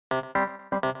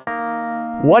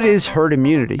What is herd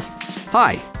immunity?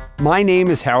 Hi, my name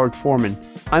is Howard Forman.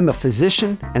 I'm a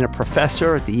physician and a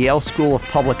professor at the Yale School of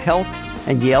Public Health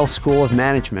and Yale School of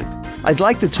Management. I'd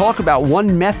like to talk about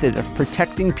one method of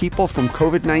protecting people from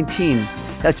COVID-19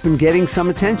 that's been getting some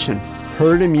attention: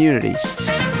 herd immunity.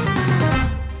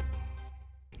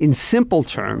 In simple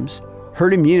terms,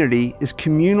 herd immunity is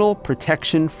communal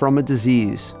protection from a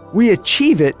disease. We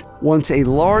achieve it once a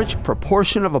large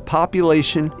proportion of a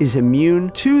population is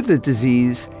immune to the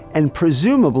disease and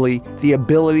presumably the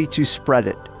ability to spread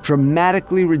it,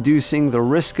 dramatically reducing the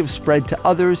risk of spread to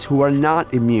others who are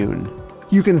not immune.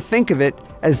 You can think of it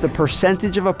as the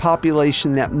percentage of a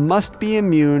population that must be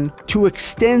immune to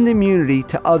extend immunity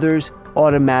to others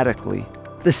automatically.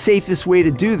 The safest way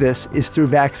to do this is through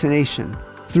vaccination.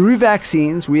 Through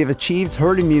vaccines, we have achieved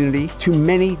herd immunity to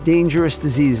many dangerous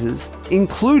diseases,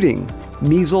 including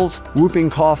measles, whooping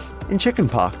cough, and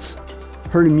chickenpox.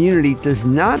 Herd immunity does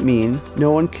not mean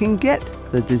no one can get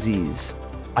the disease.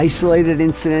 Isolated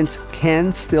incidents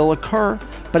can still occur,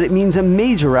 but it means a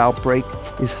major outbreak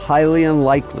is highly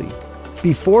unlikely.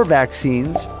 Before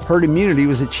vaccines, herd immunity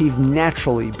was achieved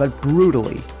naturally but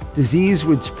brutally. Disease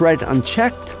would spread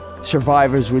unchecked,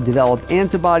 survivors would develop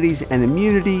antibodies and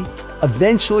immunity.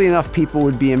 Eventually, enough people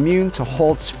would be immune to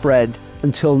halt spread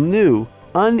until new,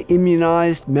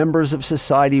 unimmunized members of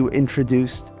society were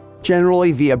introduced,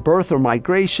 generally via birth or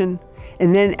migration,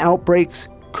 and then outbreaks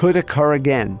could occur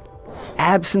again.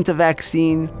 Absent a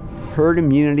vaccine, herd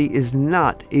immunity is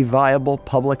not a viable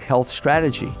public health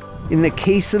strategy. In the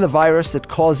case of the virus that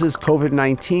causes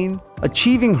COVID-19,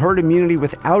 achieving herd immunity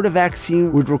without a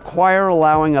vaccine would require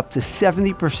allowing up to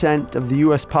 70% of the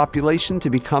US population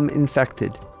to become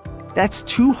infected. That's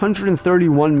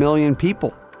 231 million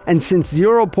people. And since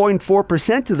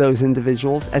 0.4% of those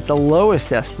individuals, at the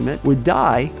lowest estimate, would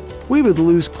die, we would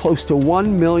lose close to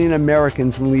 1 million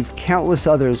Americans and leave countless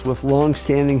others with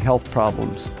long-standing health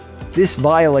problems. This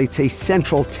violates a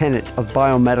central tenet of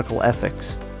biomedical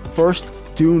ethics. First,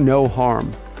 do no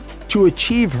harm. To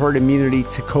achieve herd immunity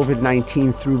to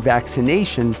COVID-19 through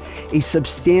vaccination, a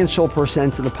substantial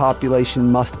percent of the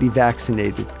population must be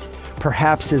vaccinated,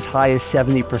 perhaps as high as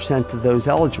 70% of those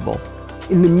eligible.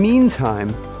 In the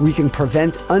meantime, we can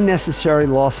prevent unnecessary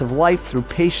loss of life through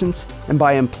patience and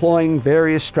by employing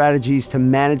various strategies to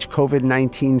manage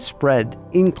COVID-19 spread,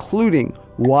 including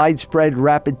widespread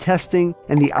rapid testing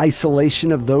and the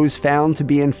isolation of those found to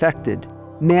be infected,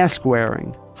 mask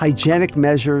wearing, hygienic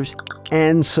measures,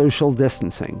 and social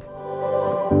distancing.